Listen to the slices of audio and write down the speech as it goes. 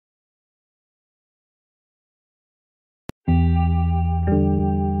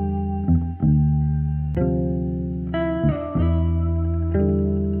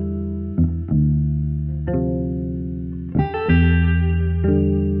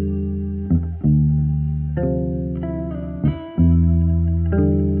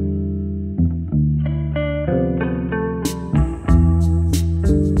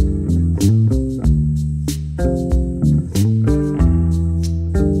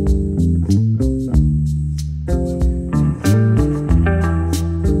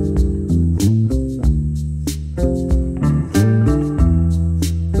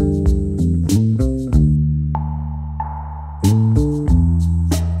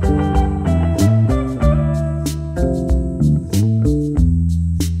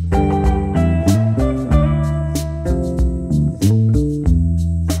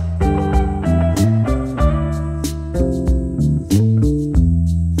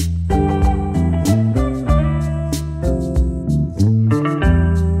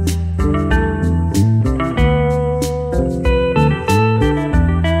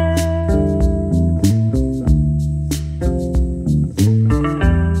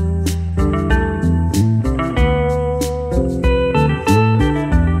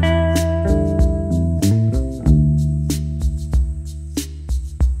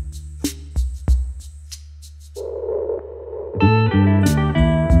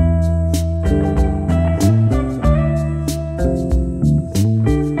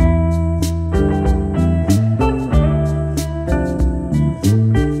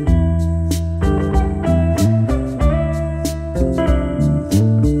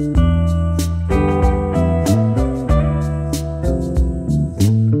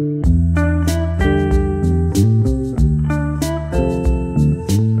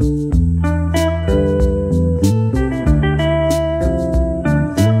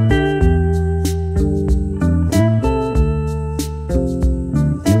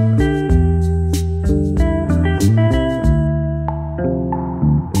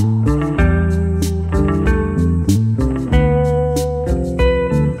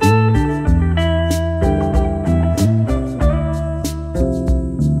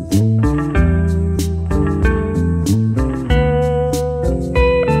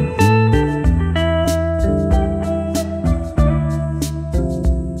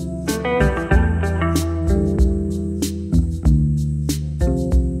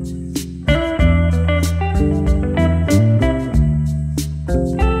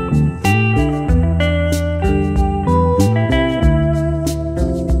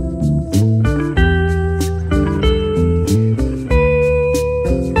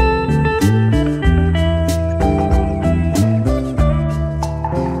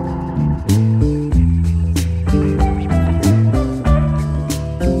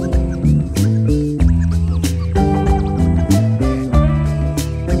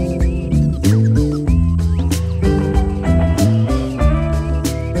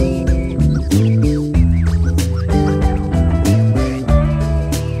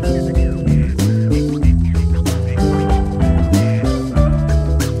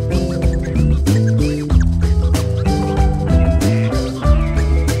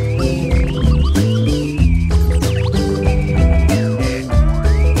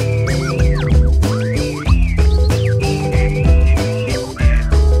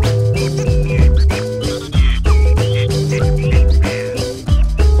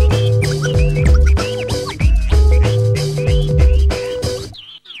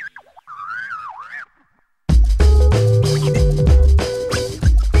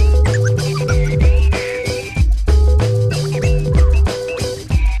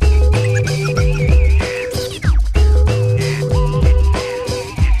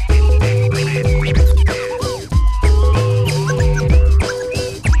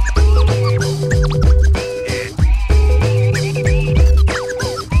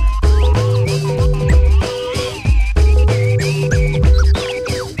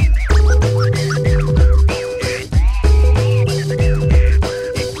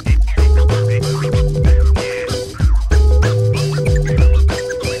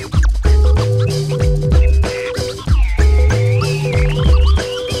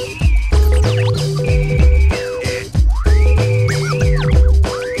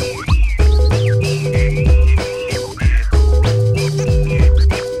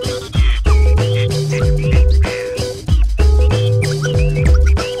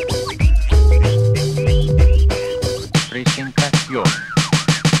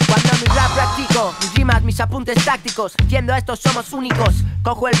apuntes tácticos. Yendo a estos somos únicos.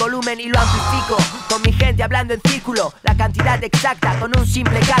 Cojo el volumen y lo amplifico. Con mi gente hablando en círculo. La cantidad exacta con un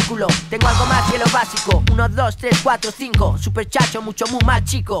simple cálculo. Tengo algo más que lo básico. 1, 2, 3, 4, 5. Super chacho, mucho muy mal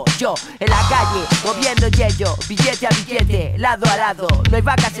chico. Yo en la calle, moviendo yello. Billete a billete, lado a lado. No hay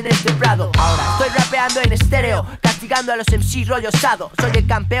vacas en este prado. Ahora estoy rapeando en estéreo, castigando a los MC rollo osado. Soy el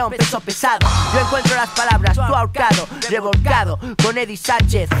campeón, peso pesado. Yo encuentro las palabras, tú ahorcado, revolcado, con Eddie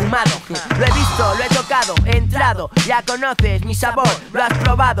Sánchez, fumado. Lo he visto, lo he tocado, he entrado. Ya conoces mi sabor, lo has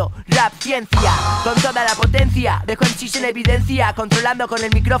probado. Rap ciencia, con toda la potencia. Dejo MCs en evidencia, controlando con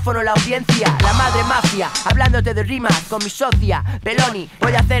el micrófono la audiencia. La madre mafia, hablándote de rimas con mi socia Beloni.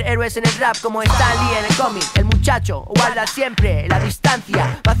 Voy a hacer héroes en el rap como Stan Lee en el cómic. El muchacho guarda siempre la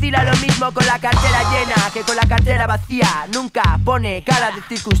distancia. Vacila lo mismo con la cartera llena que con la cartera vacía. Nunca pone cara de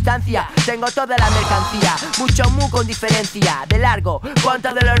circunstancia. Tengo toda la mercancía, mucho mu con diferencia. De largo, con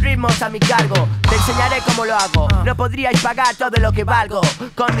todos los ritmos a mi cargo. Te enseñaré cómo lo hago. No podríais pagar todo lo que valgo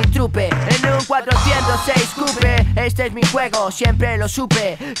con mi trupe en un 406 coupe. Este es mi juego, siempre lo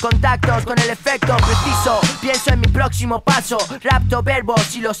supe. Contactos con el efecto preciso. Pienso en mi próximo paso. Rapto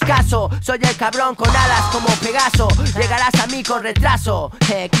verbos y los caso. Soy el cabrón con alas como Pegaso. Llegarás a mí con retraso.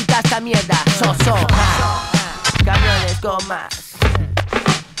 Quita esta mierda, so. Cabrones con más.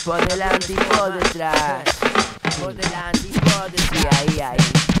 Por delante y por detrás. Por delante y por detrás. Ahí.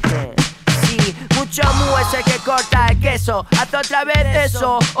 Sí, mucho mu es el que corta el queso. Haz otra vez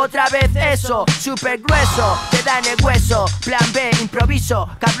eso. Super grueso, te da en el hueso. Plan B, improviso.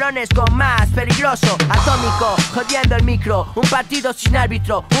 Cabrones con más, peligroso. Atómico, jodiendo el micro. Un partido sin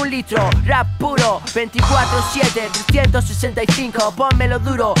árbitro, 1 litro. Rap puro, 24/7, 365. Ponmelo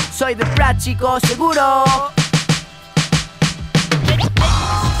duro, soy de práctico seguro.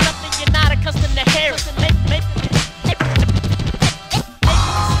 You're not accustomed to hear it. Maybe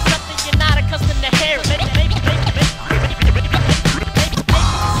something you're not accustomed to hear it. Maybe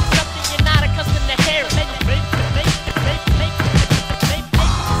something you're not accustomed to hear it. Maybe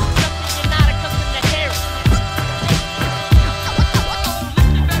something you're not accustomed to hear it.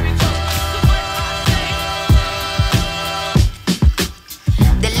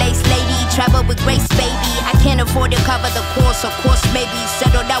 The lace lady travel with grace, baby. I can't afford to cover the course, of course, maybe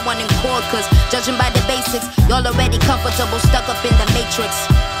settle that one in court. Cause judging by the basics, y'all already comfortable, stuck up in the matrix.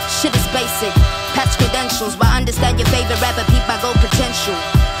 Shit is basic, past credentials, but understand your favorite rapper, peep my gold potential.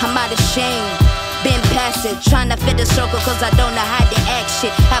 I'm out of shame, been past it, trying to fit the circle cause I don't know how to act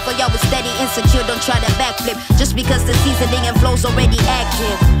shit. Half of y'all was steady, insecure, don't try to backflip, just because the seasoning and flow's already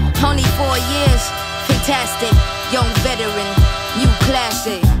active. Only 4 years, fantastic, young veteran, new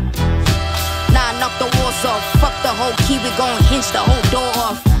classic. Nah, knock the walls off, fuck the whole key, we gon' hinge the whole door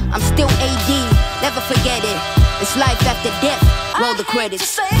off. I'm still AD, never forget it. It's life after death, roll the credits.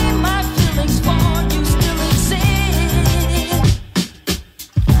 Say my feelings for you still exist.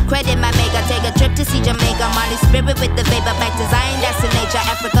 Credit my maker, take a trip to see Jamaica. Molly spirit with the vapor, back design, that's the nature.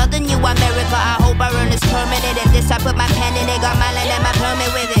 Africa, the new America, I hope I earn this permanent. And this I put my pen in it, got my land and my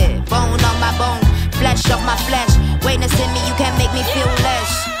permit with it. Bone on my bone, flesh off my flesh. Witness in me, you can't make me feel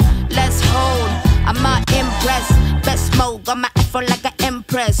less. Let's hold, I'm not impressed. Best smoke, got my afro like an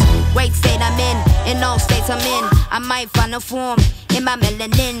empress. Great state I'm in all states I'm in. I might find a form in my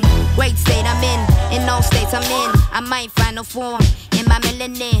melanin. Great state I'm in all states I'm in. I might find a form in my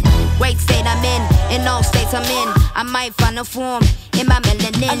melanin. Great state I'm in all states I'm in. I might find a form in my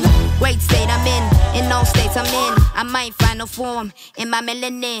melanin. Great state I'm in all states I'm in. I might find a form in my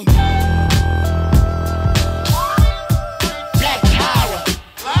melanin. Black power.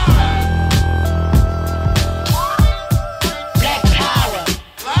 Black power.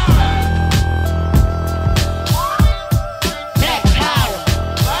 Black power.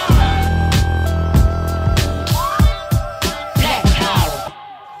 Black power.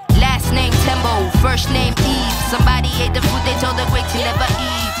 Last name Tembo, first name Eve. Somebody ate the food they told the great to never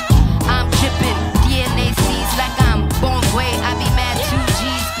eat. I'm tripping, DNA seeds like I'm born way. I be mad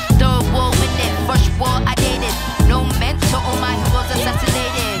 2G's. Third war with it, first war I dated. No mentor, all my heroes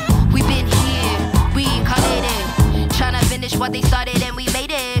assassinated. We been here, reincarnated. Tryna finish what they started and we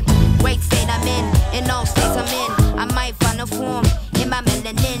made it. Great state I'm in all states I'm in. I might find a form in my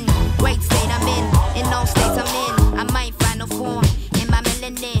melanin. Great state I'm in all states I'm in. I might find a form in my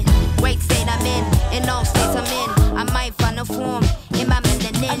melanin. Great state I'm in all states I'm in. I might find a form in my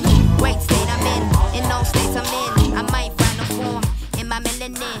melanin. Great state I'm in all states I'm in. I might find a form in my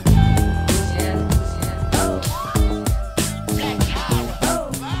melanin.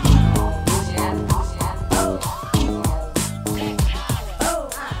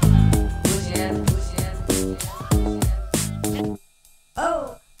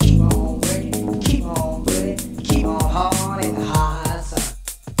 Keep on working, keep on working.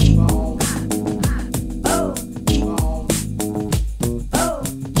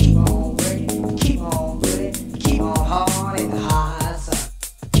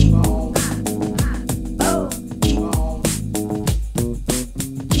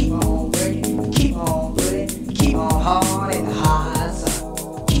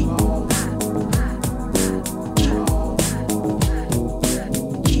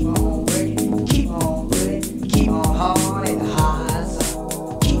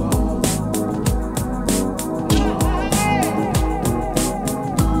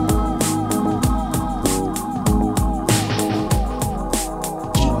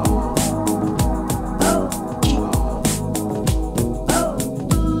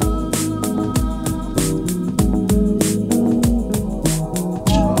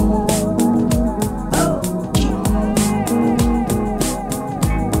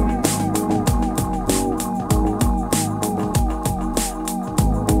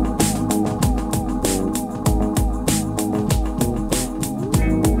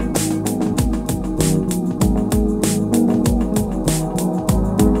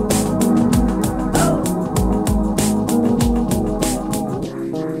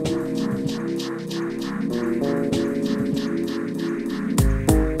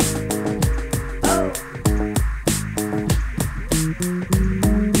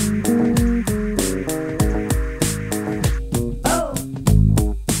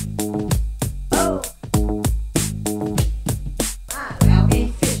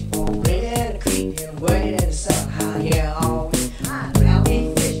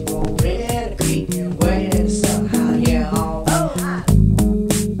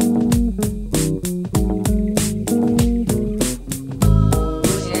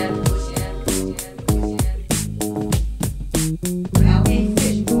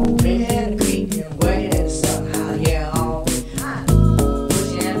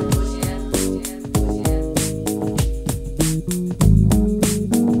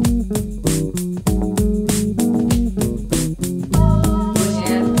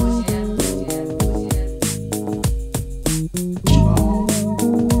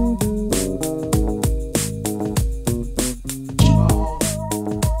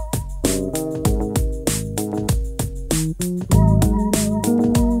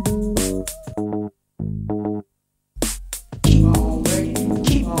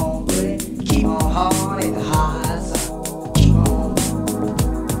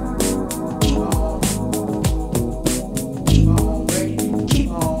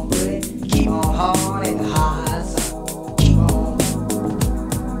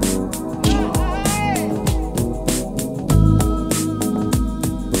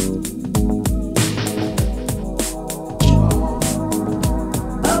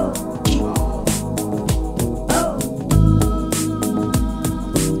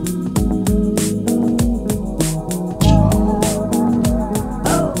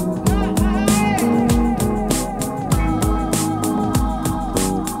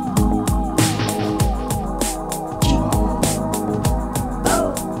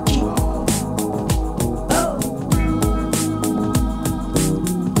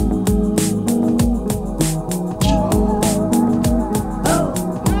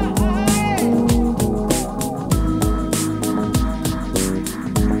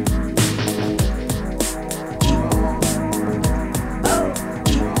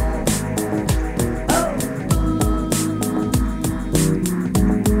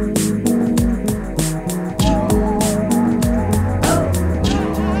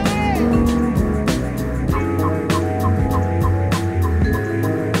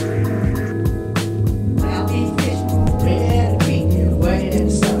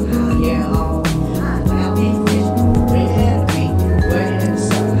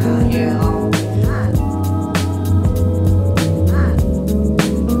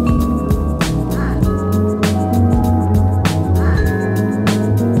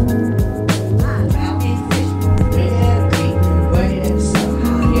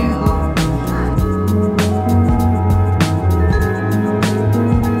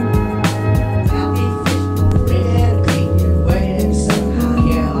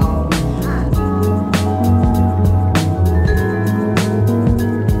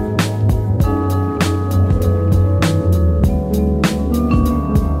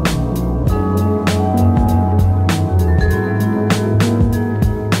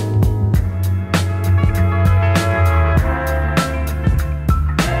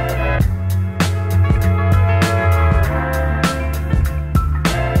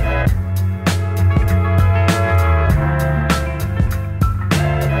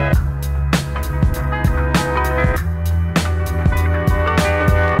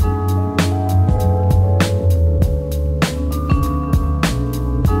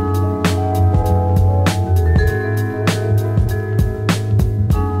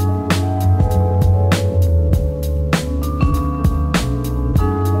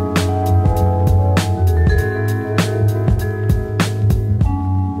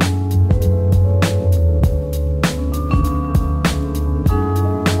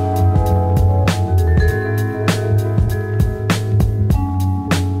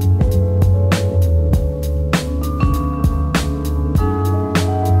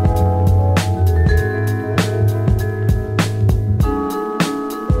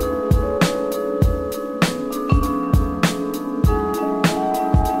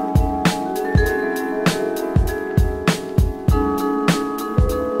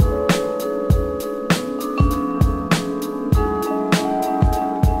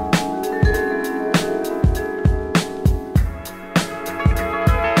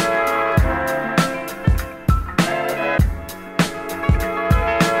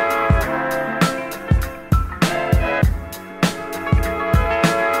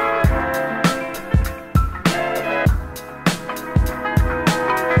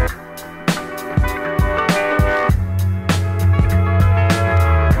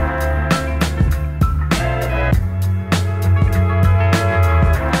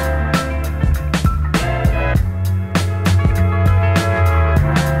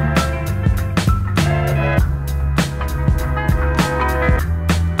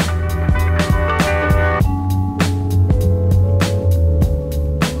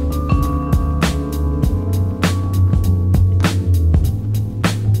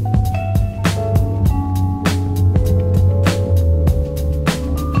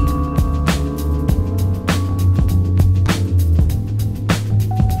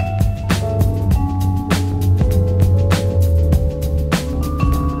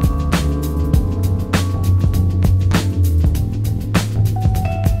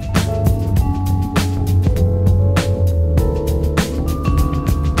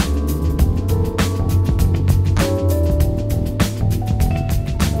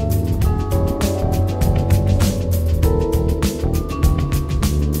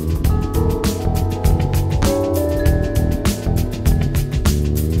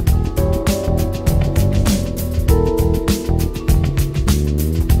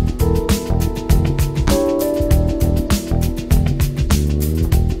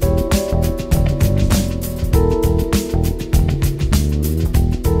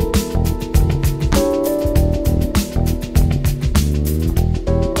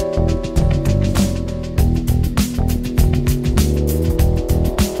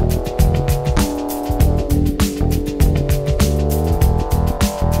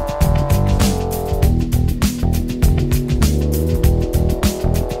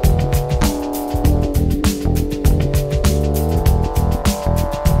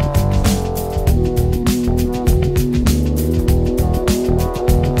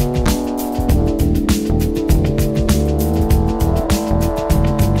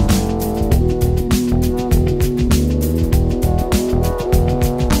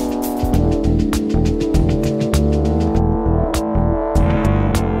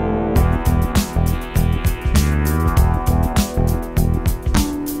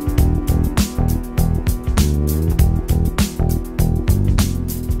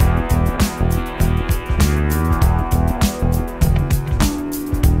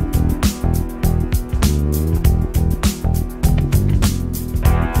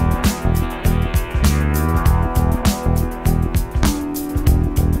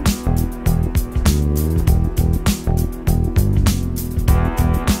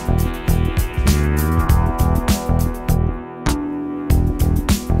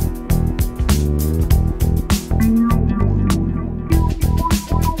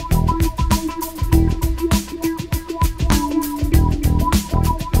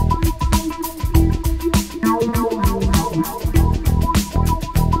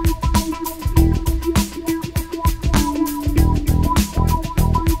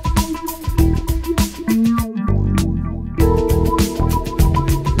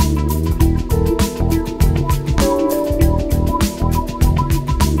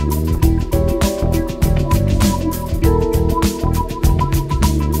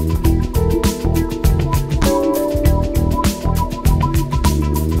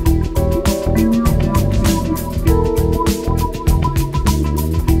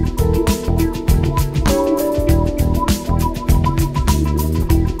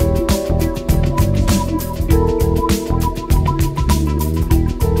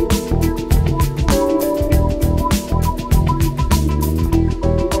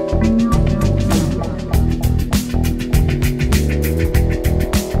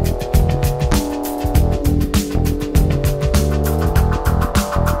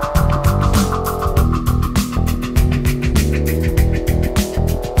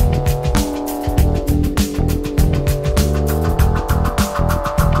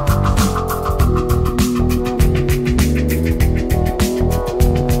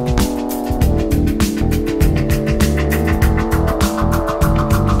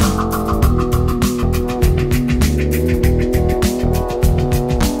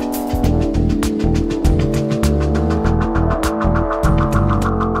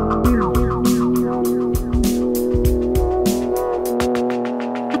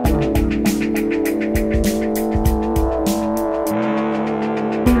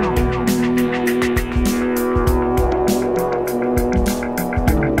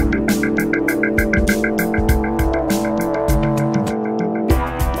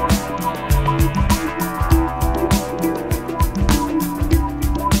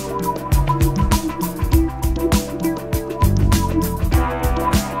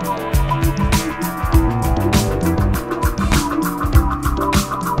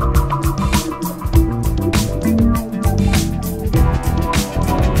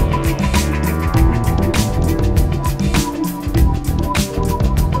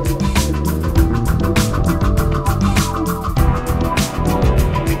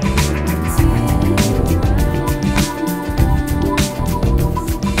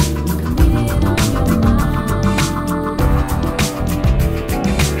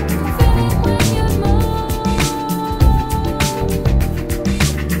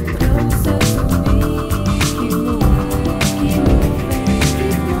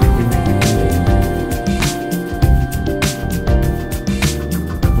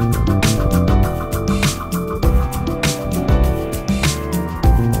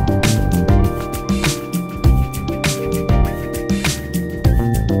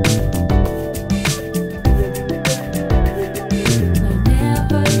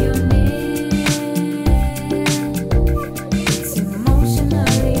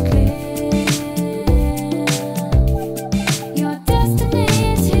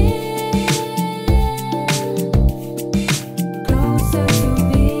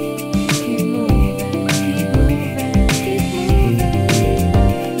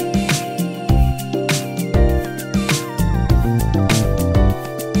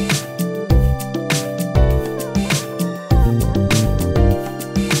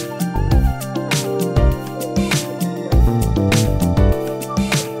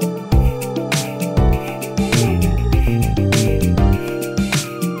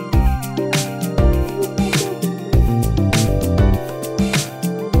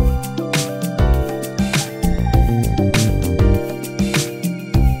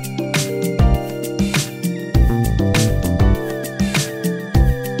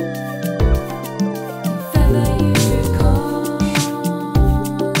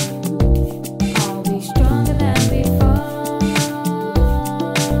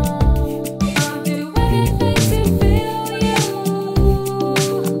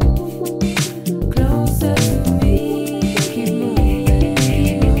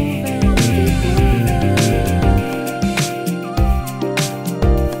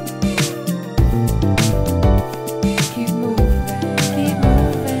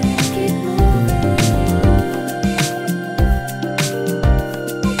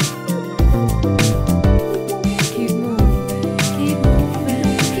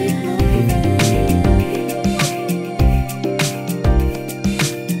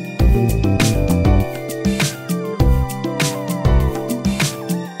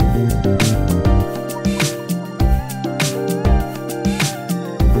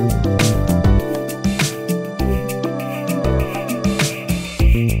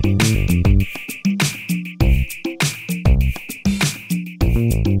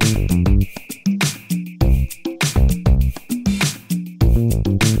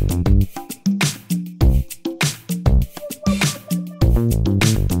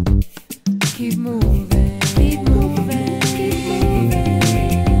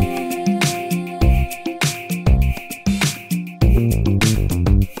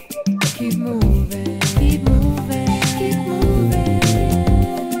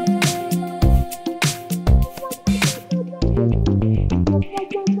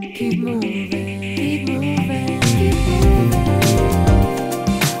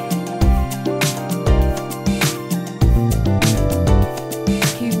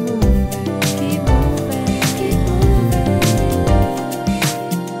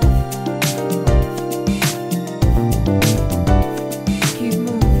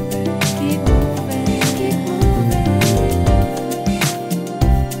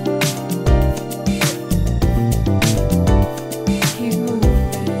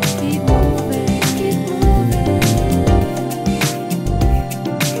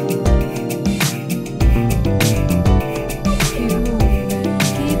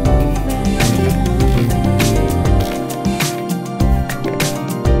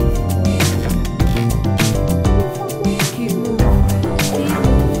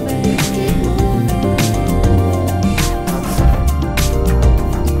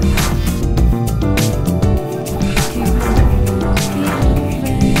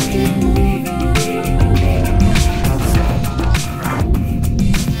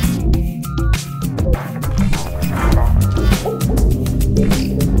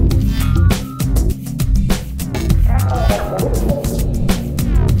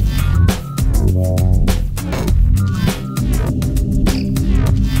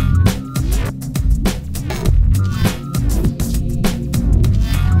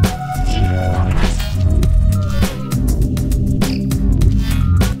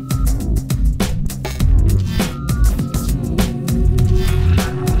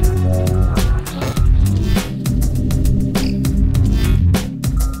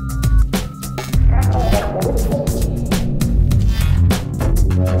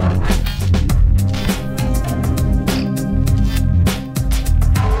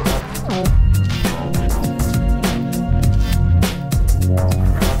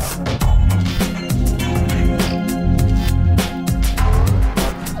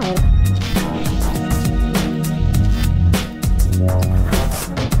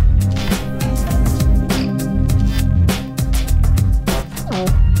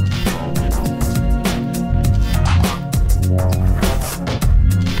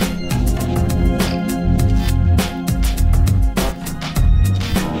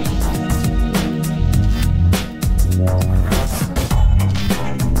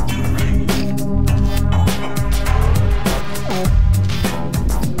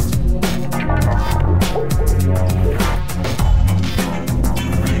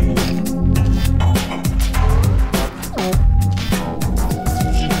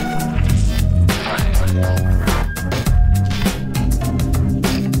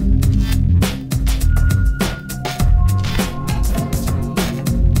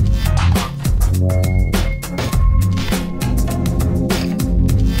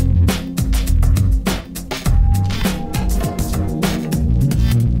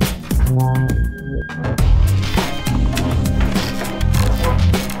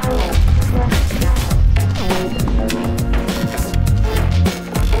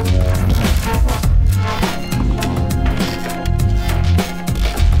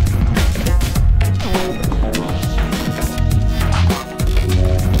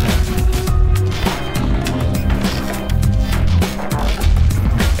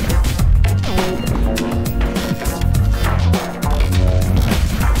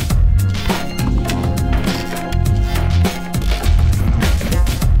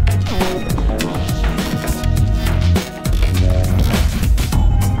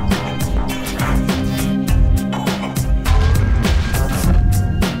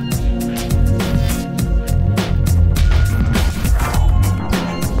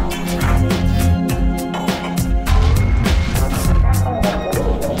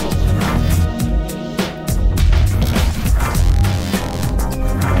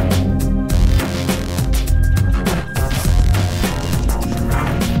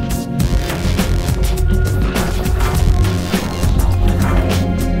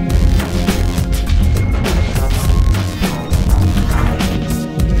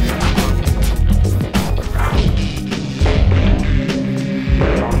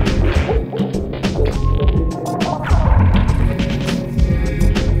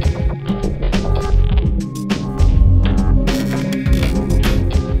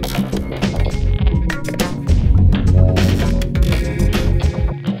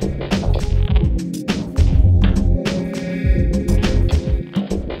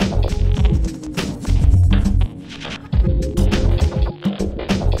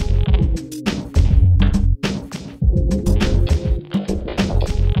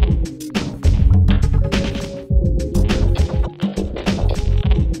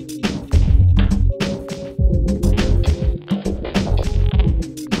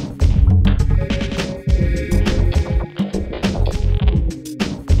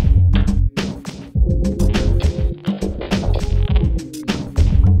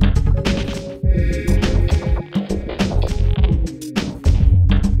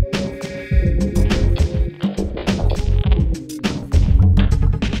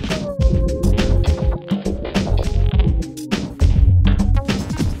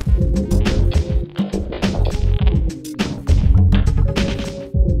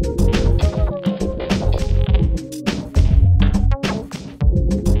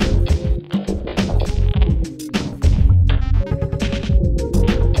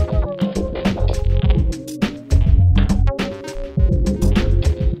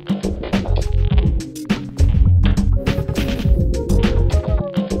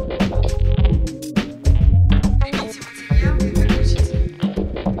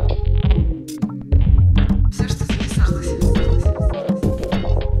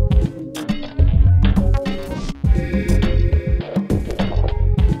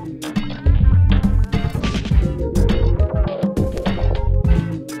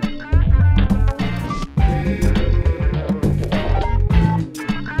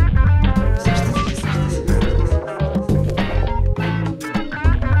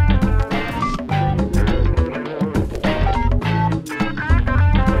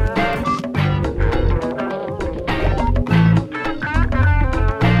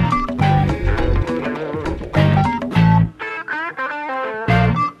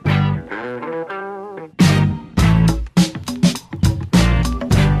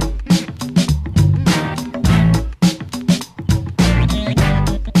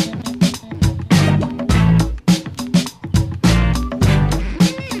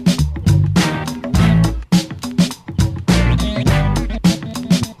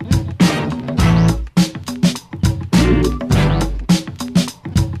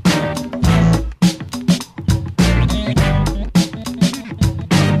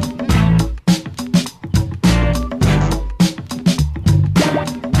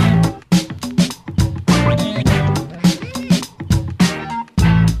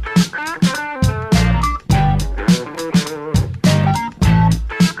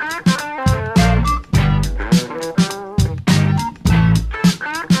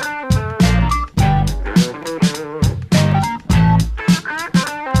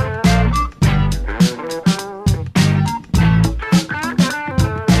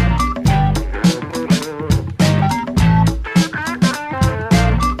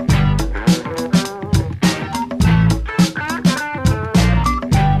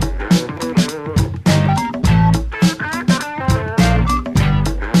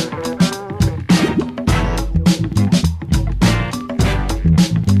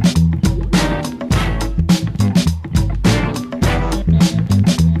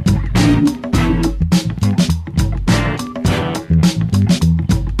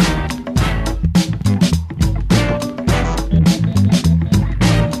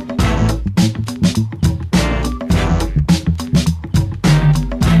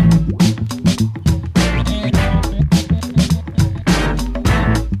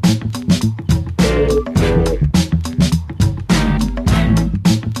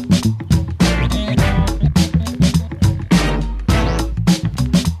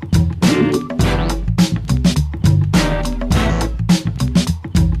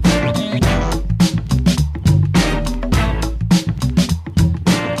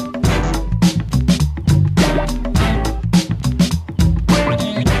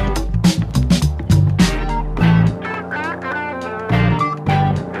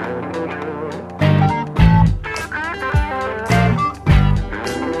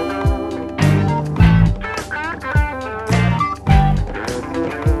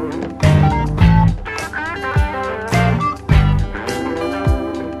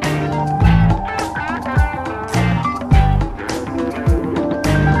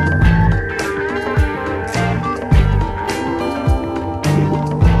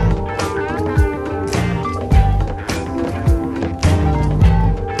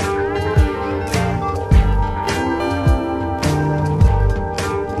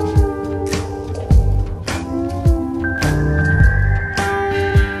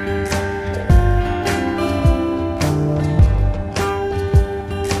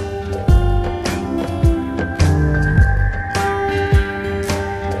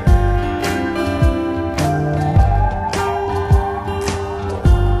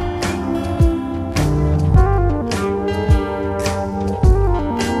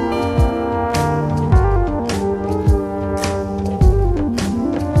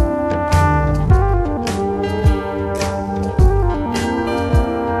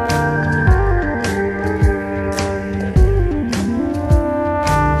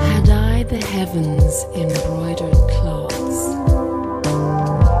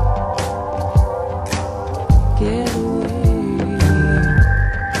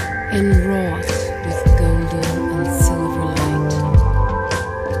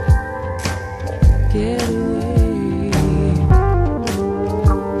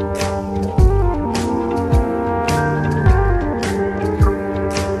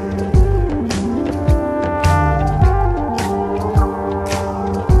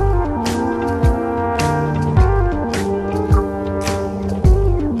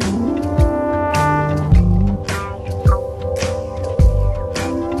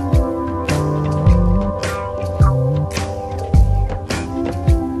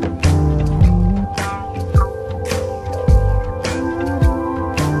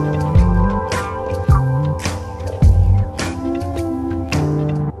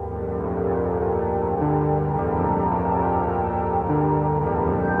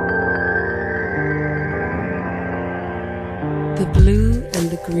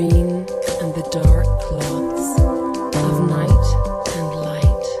 green and the dark cloths of night and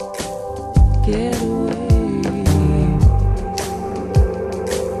light. Get away.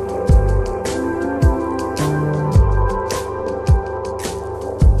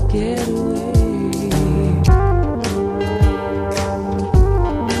 Get away.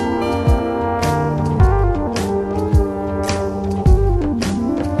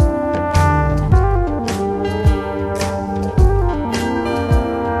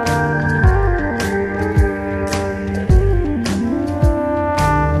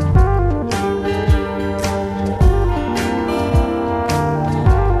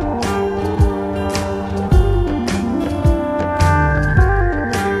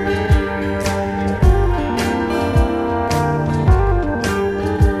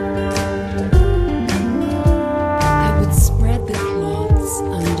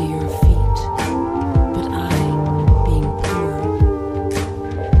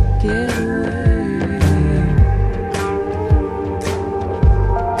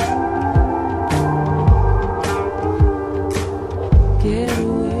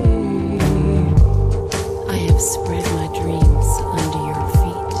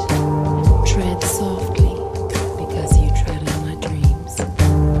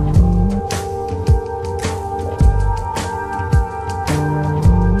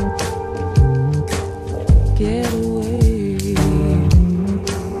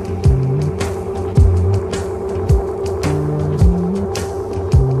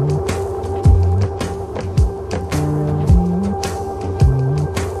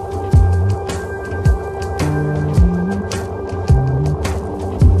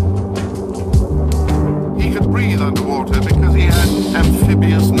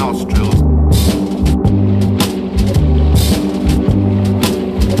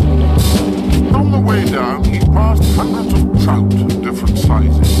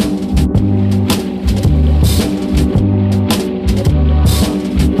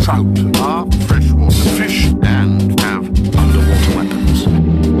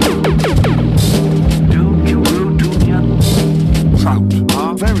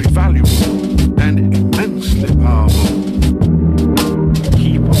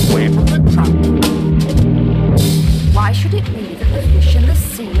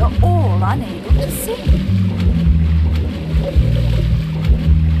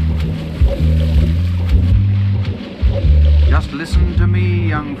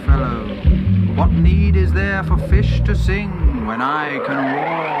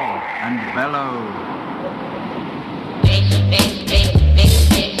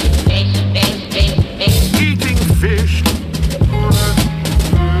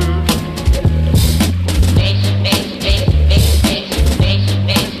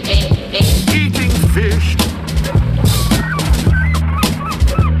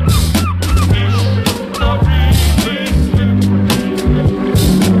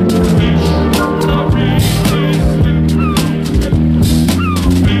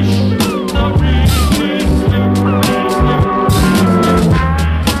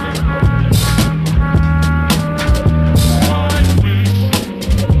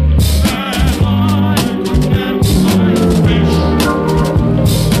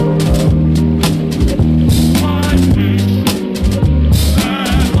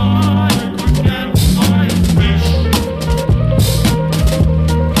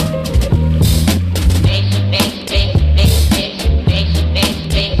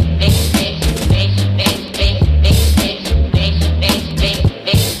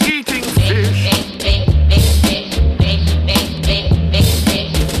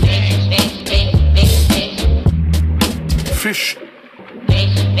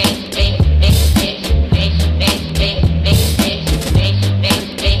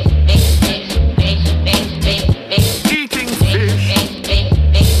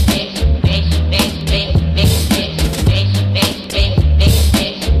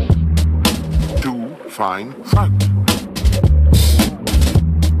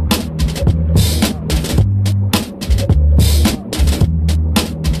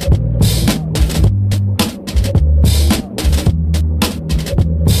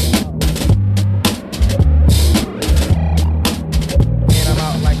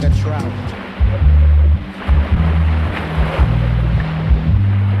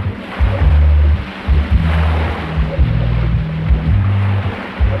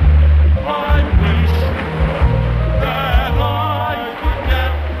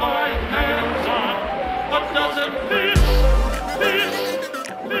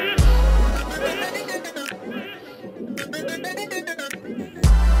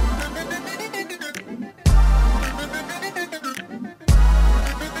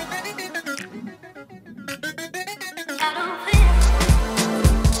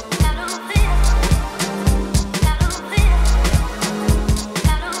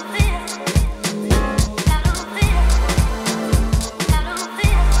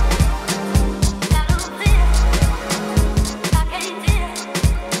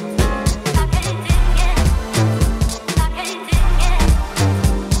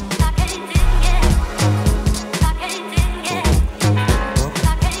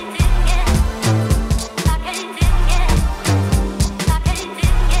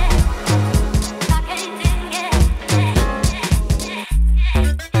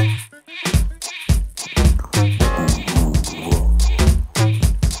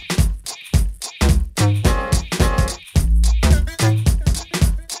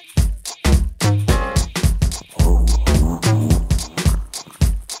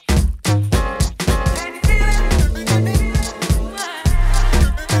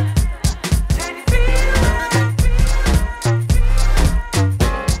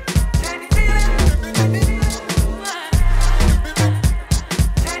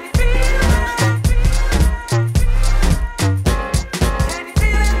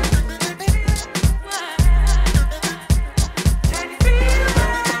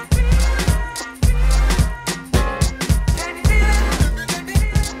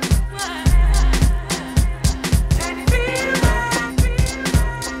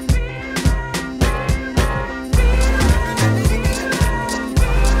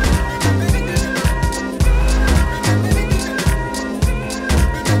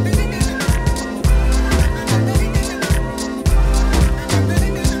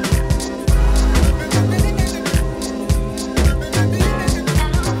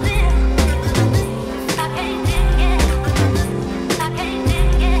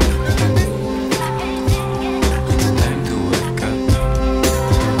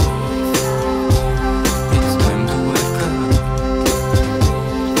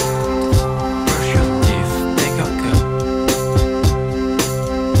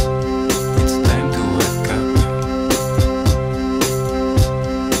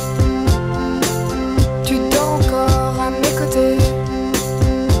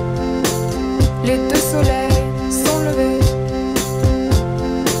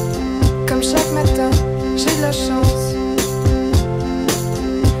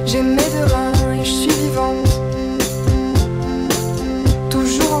 J'ai mes deux reins et je suis vivante.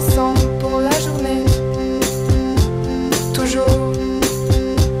 Toujours ensemble pour la journée. Toujours.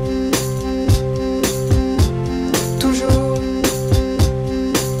 Toujours.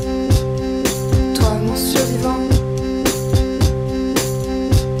 Toi mon survivant.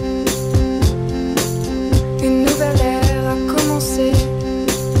 Une nouvelle ère a commencé.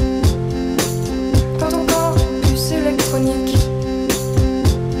 Dans ton corps, puce électronique.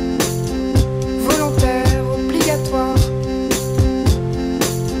 Volontaire, obligatoire.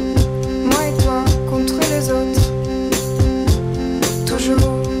 Moi et toi contre les autres.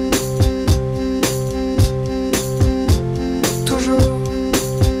 Toujours. Toujours.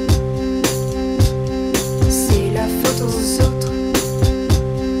 C'est la faute aux autres.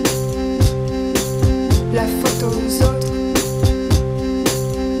 La faute aux autres.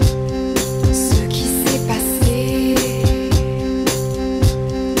 Ce qui s'est passé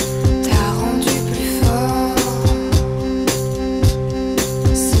t'a rendu plus fort.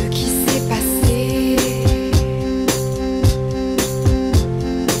 Ce qui s'est passé.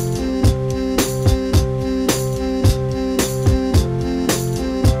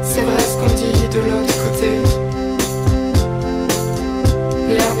 C'est vrai ce qu'on dit de l'autre côté.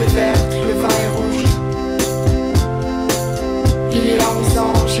 L'herbe est verte, le vin est rouge. Il y a 11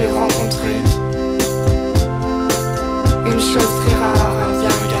 ans, j'ai rencontré une chose très rare à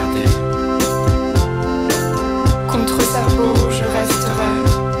bien regarder. Contre sa peau, je resterai.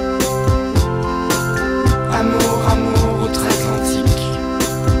 Amour, amour outre-Atlantique.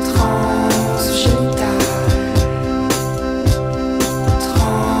 Transgénital.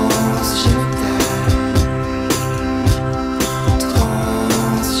 Transgénital.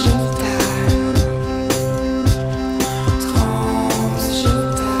 Transgénital.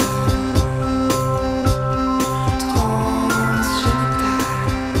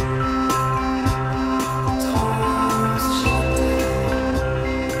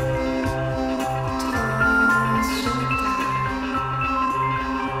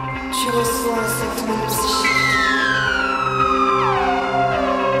 Tu reçois cette onde psychique.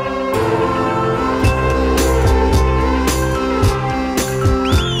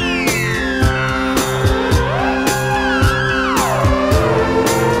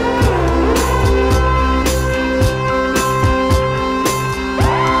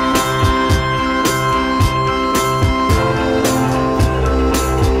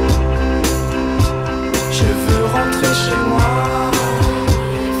 Je veux rentrer chez moi.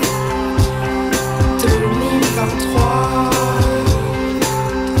 2023.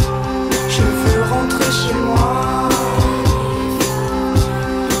 Je veux rentrer chez moi.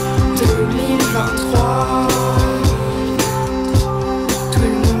 2023. Tout le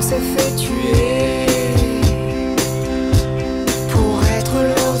monde s'est fait tuer pour être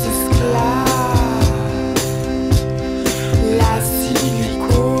leurs esclaves. La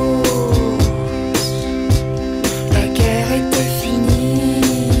silicose. La guerre était finie.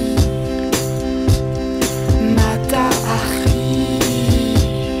 Mata Hari.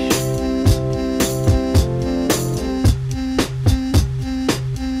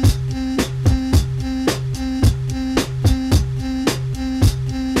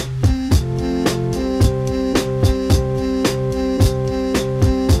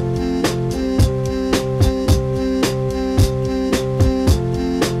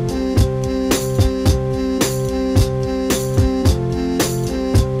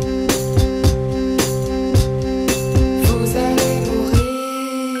 Vous allez mourir.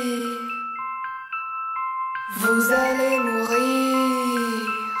 Vous allez mourir.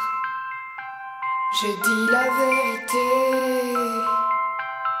 Je dis la vérité.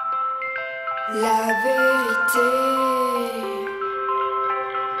 La vérité.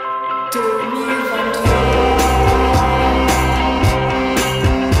 2023.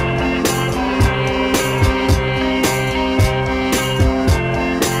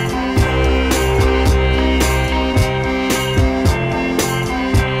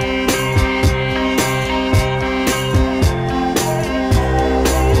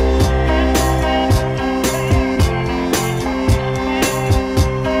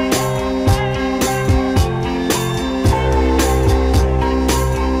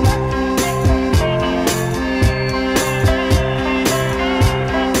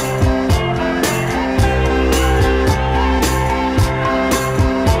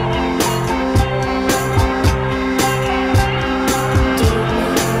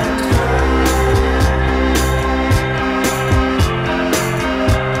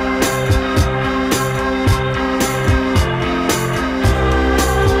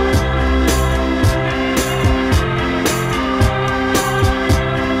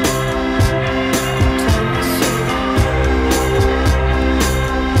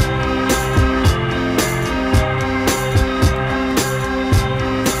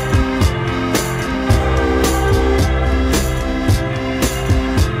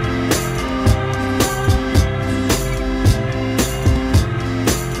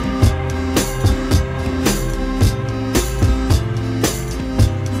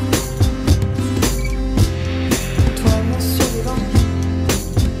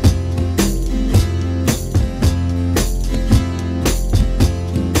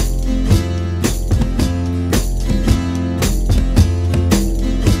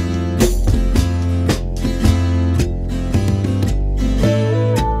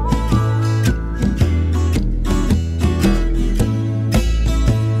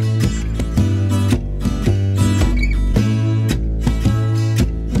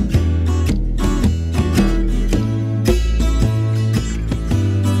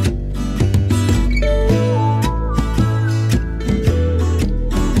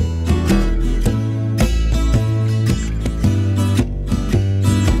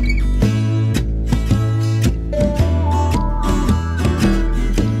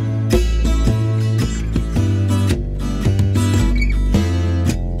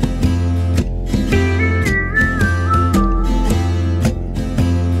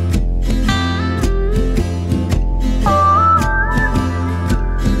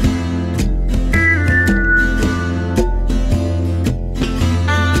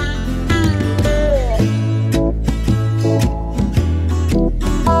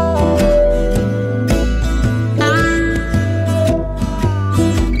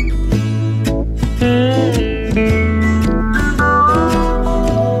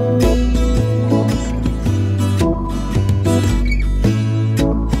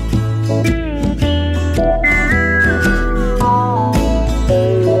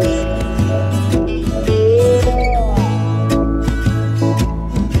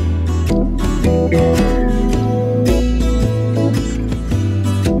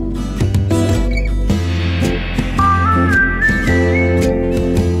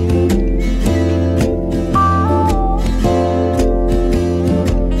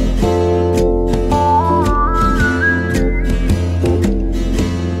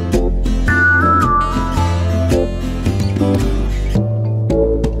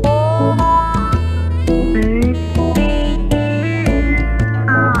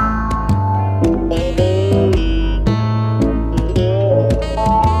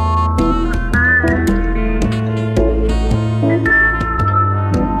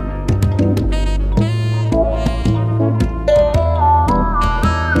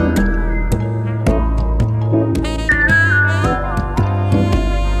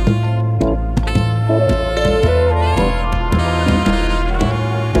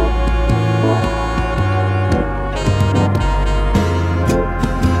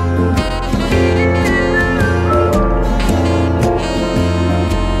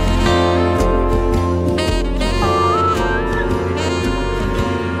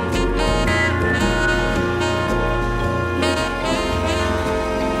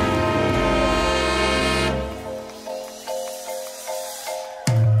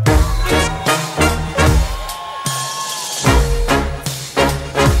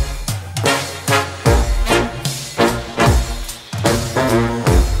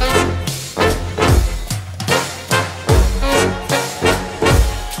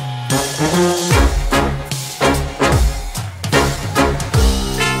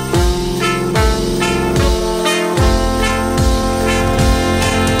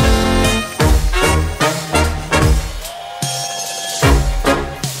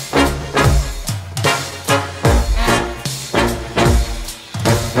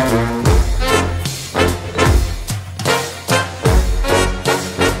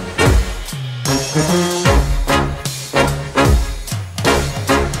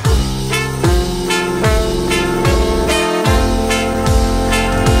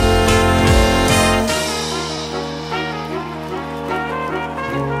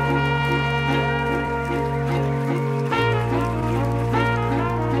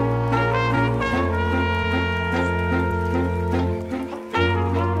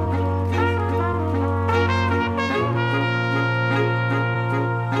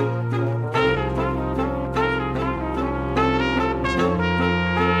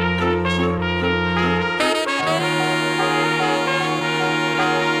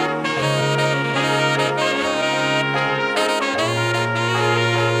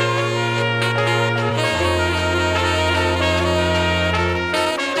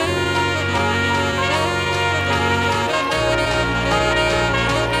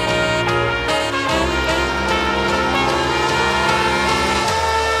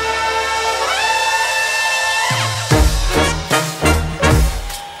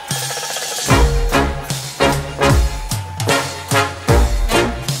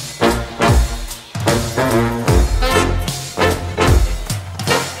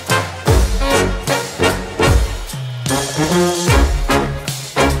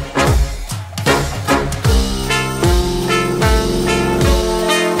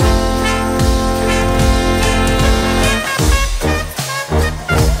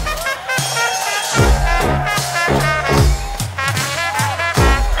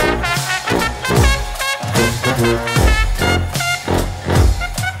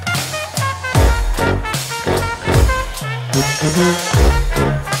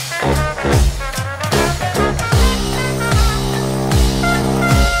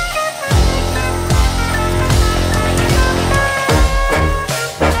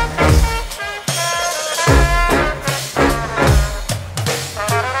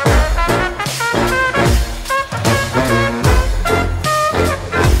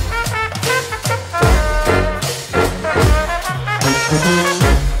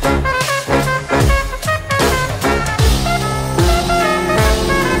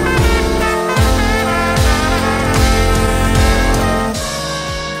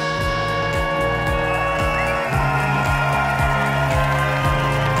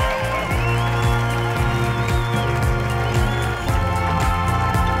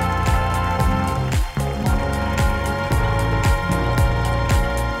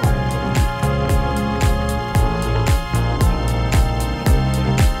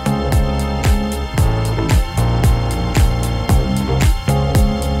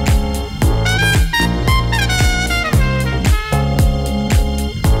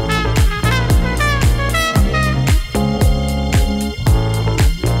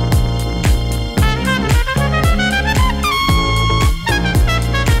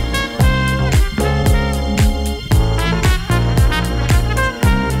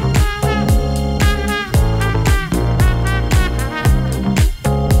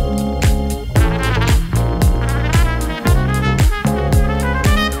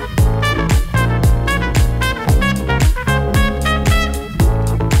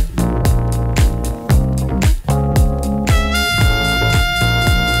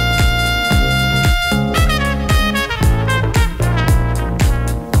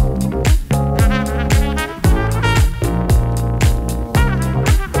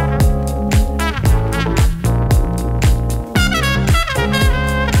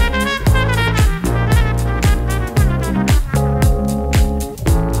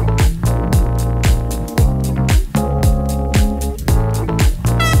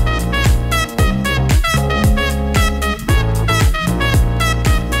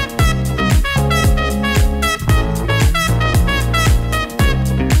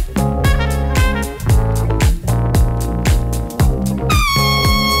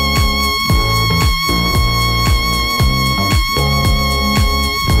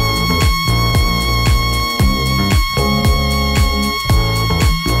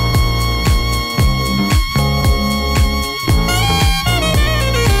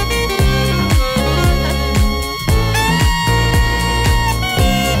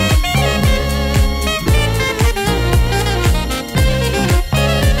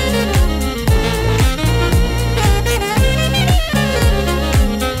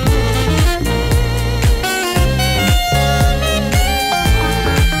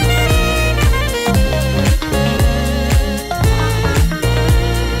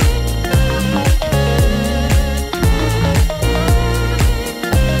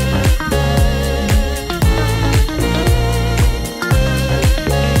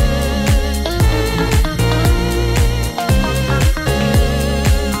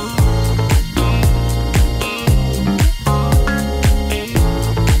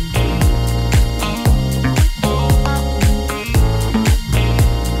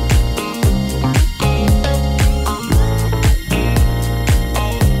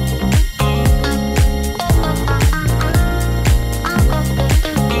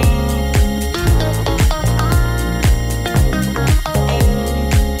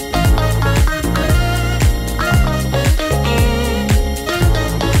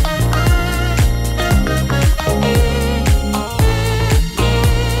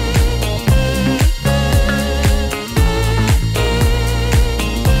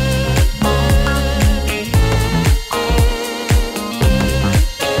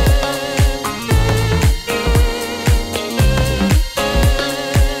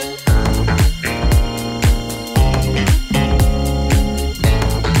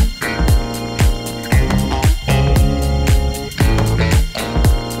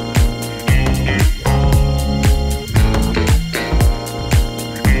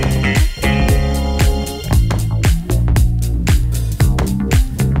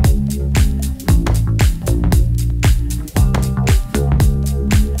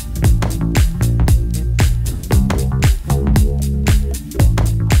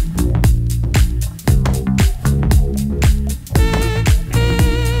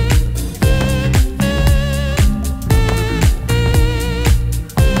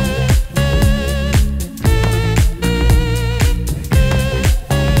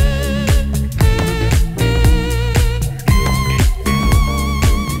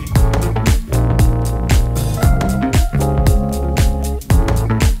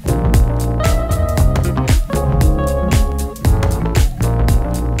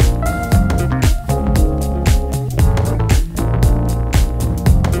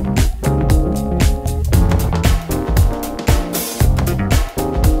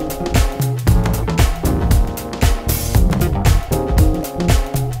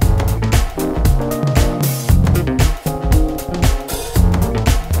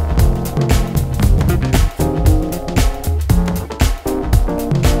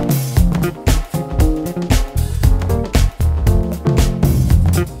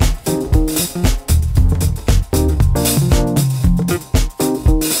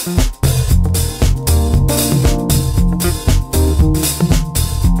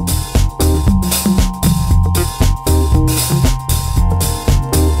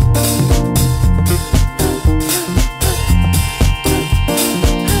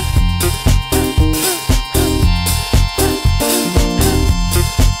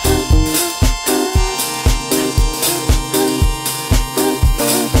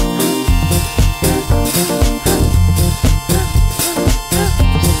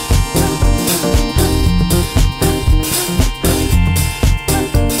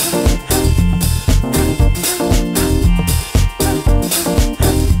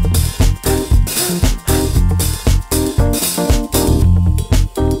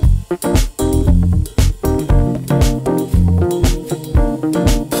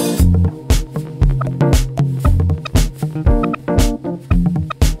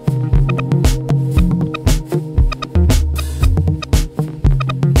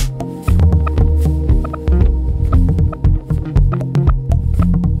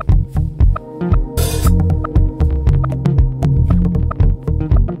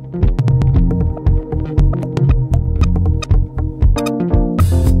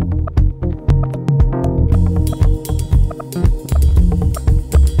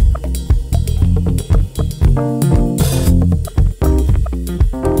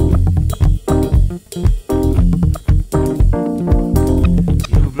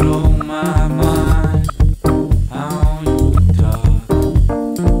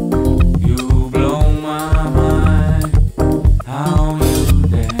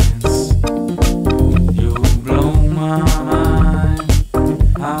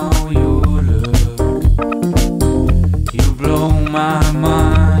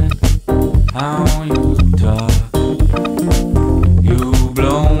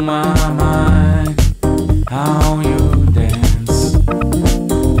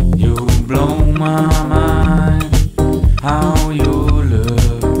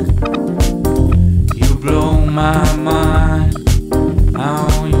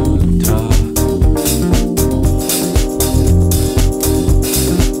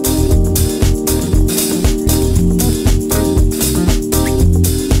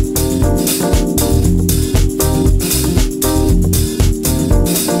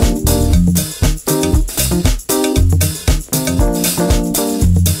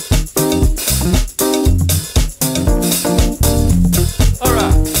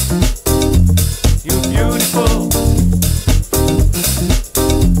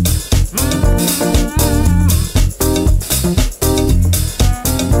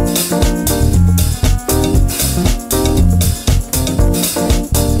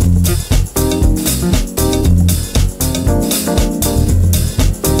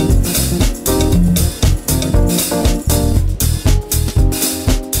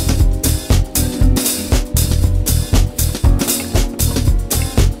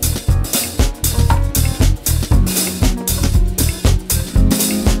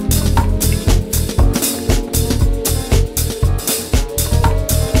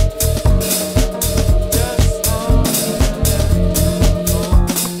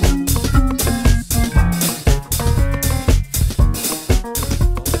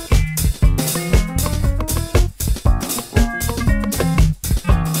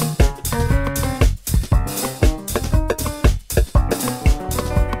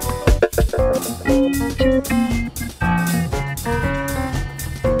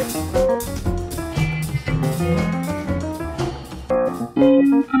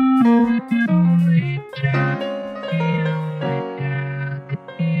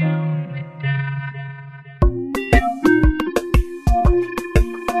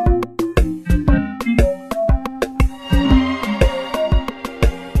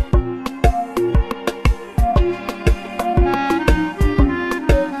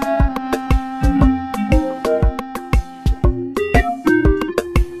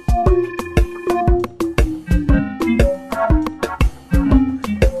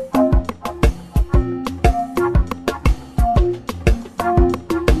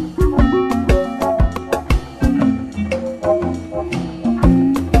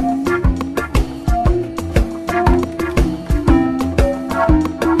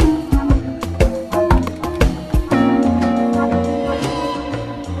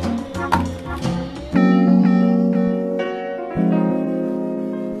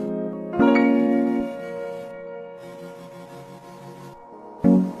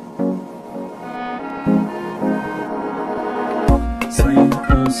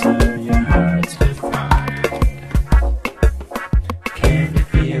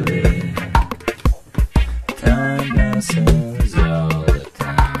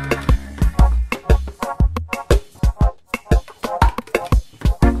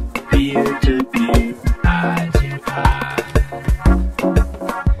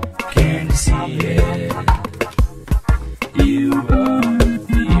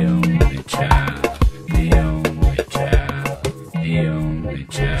 the only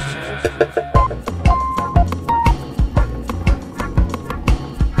child.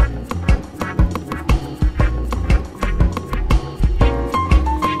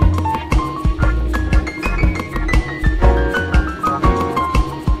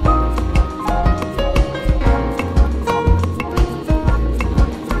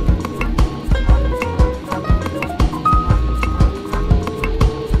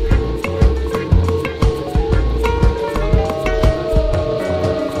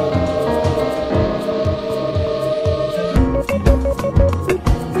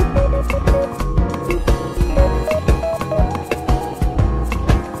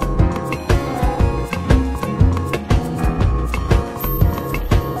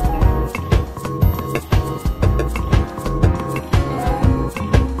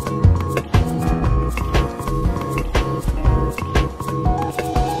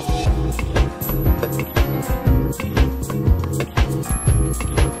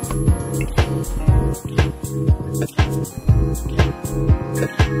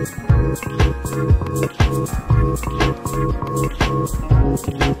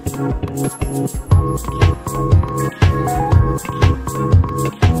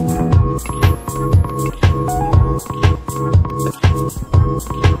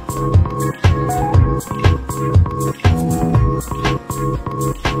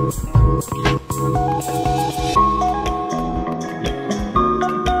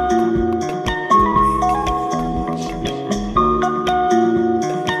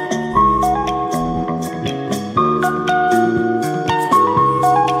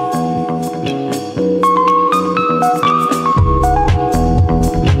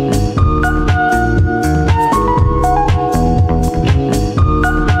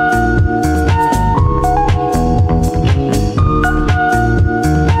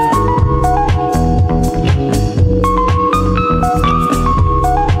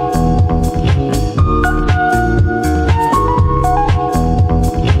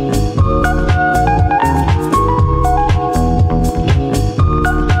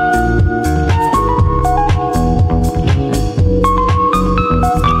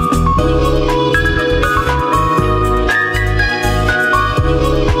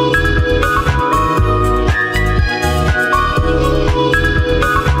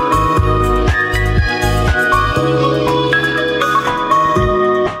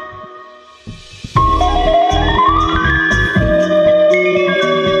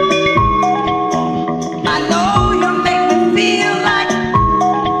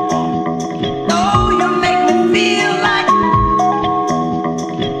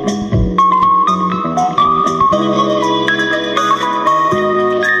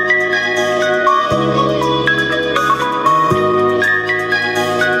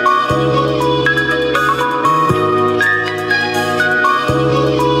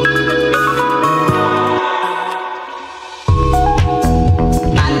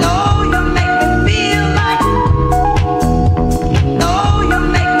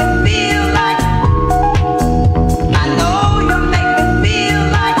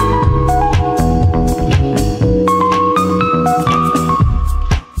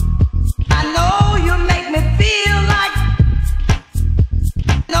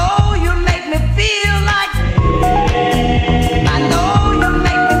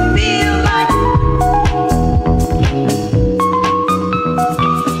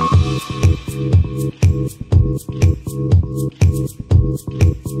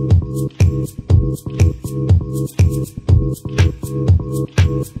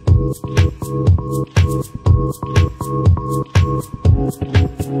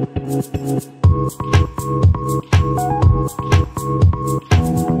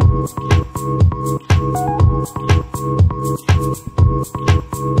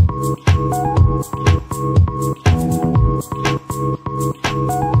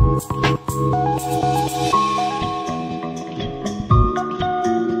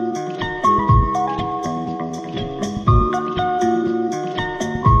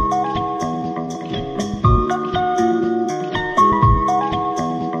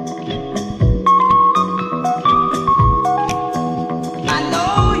 I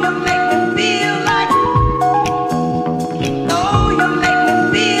know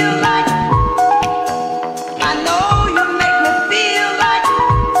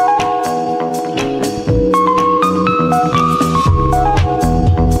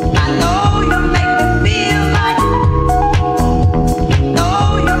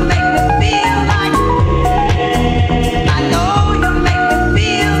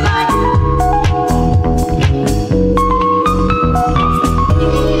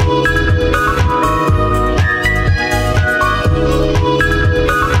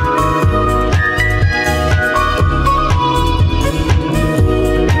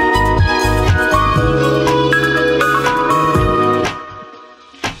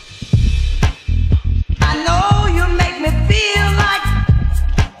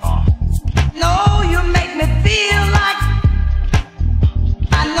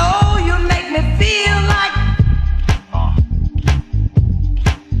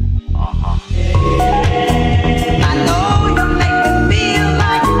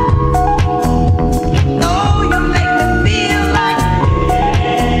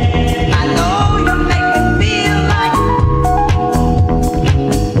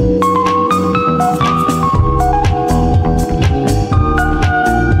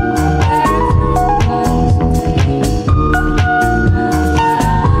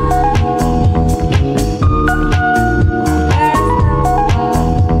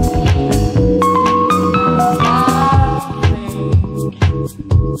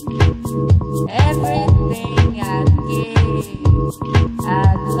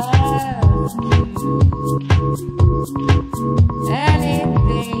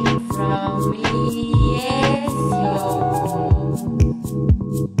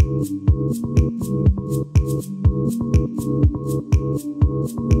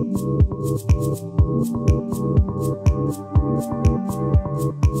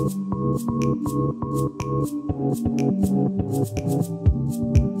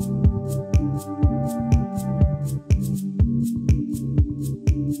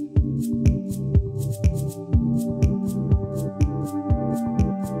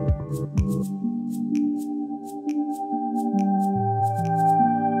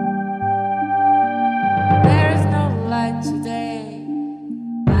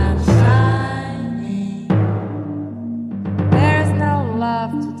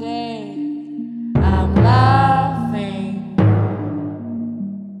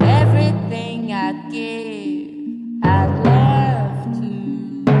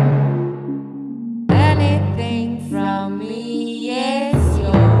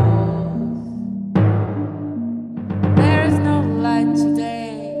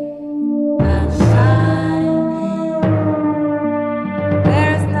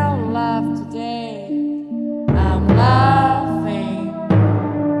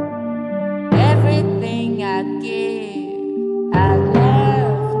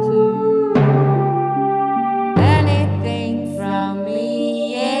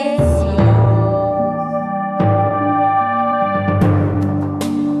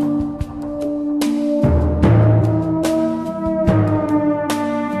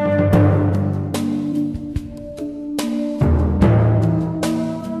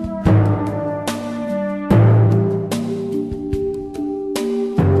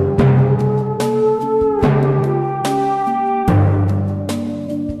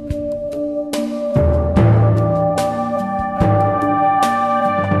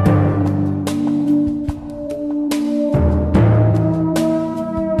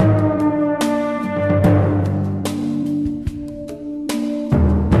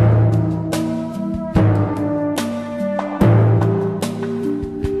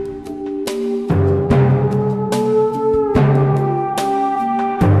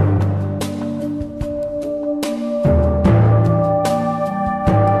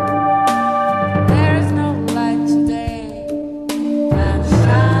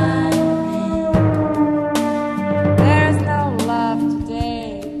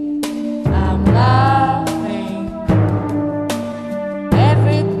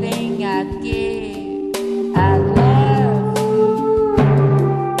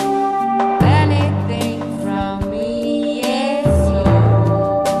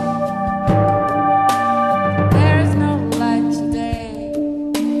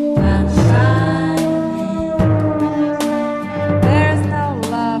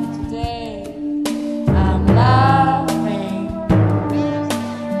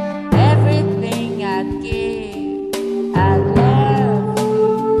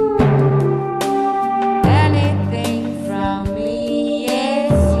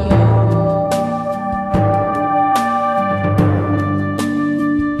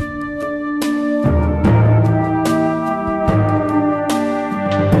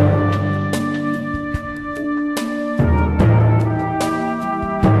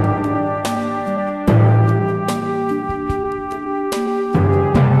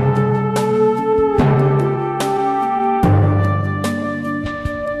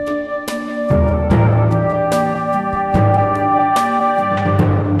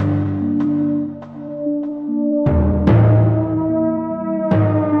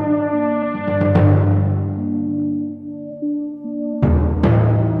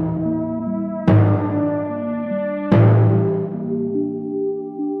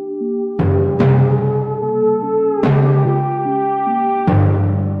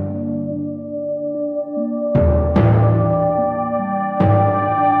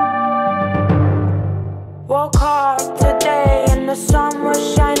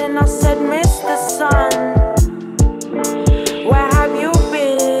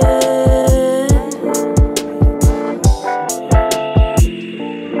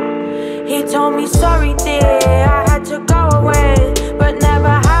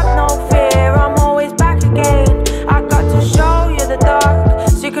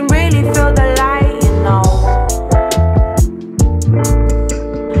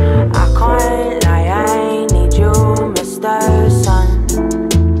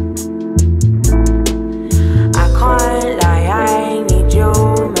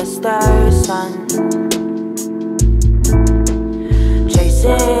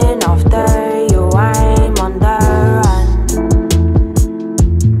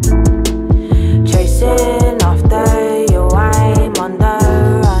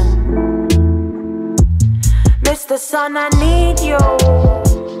son, I need you.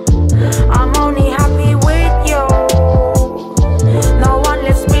 I'm only happy with you. No one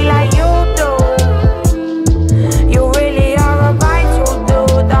lifts me like you do. You really are a vital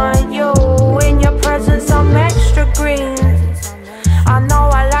dude, aren't you?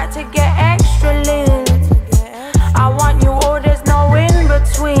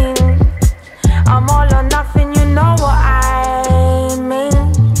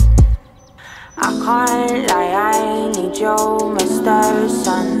 Mr.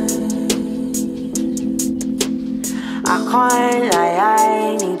 Sun. I can't lie,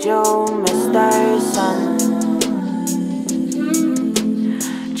 I need you, Mr. Sun.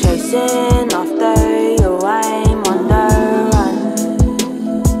 Chasing after you, I'm on the run.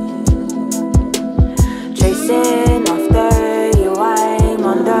 Chasing after you, I'm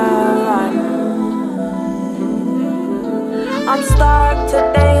on the run. I'm stuck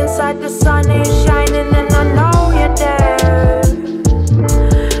today inside, the sun is shining and I know you're there.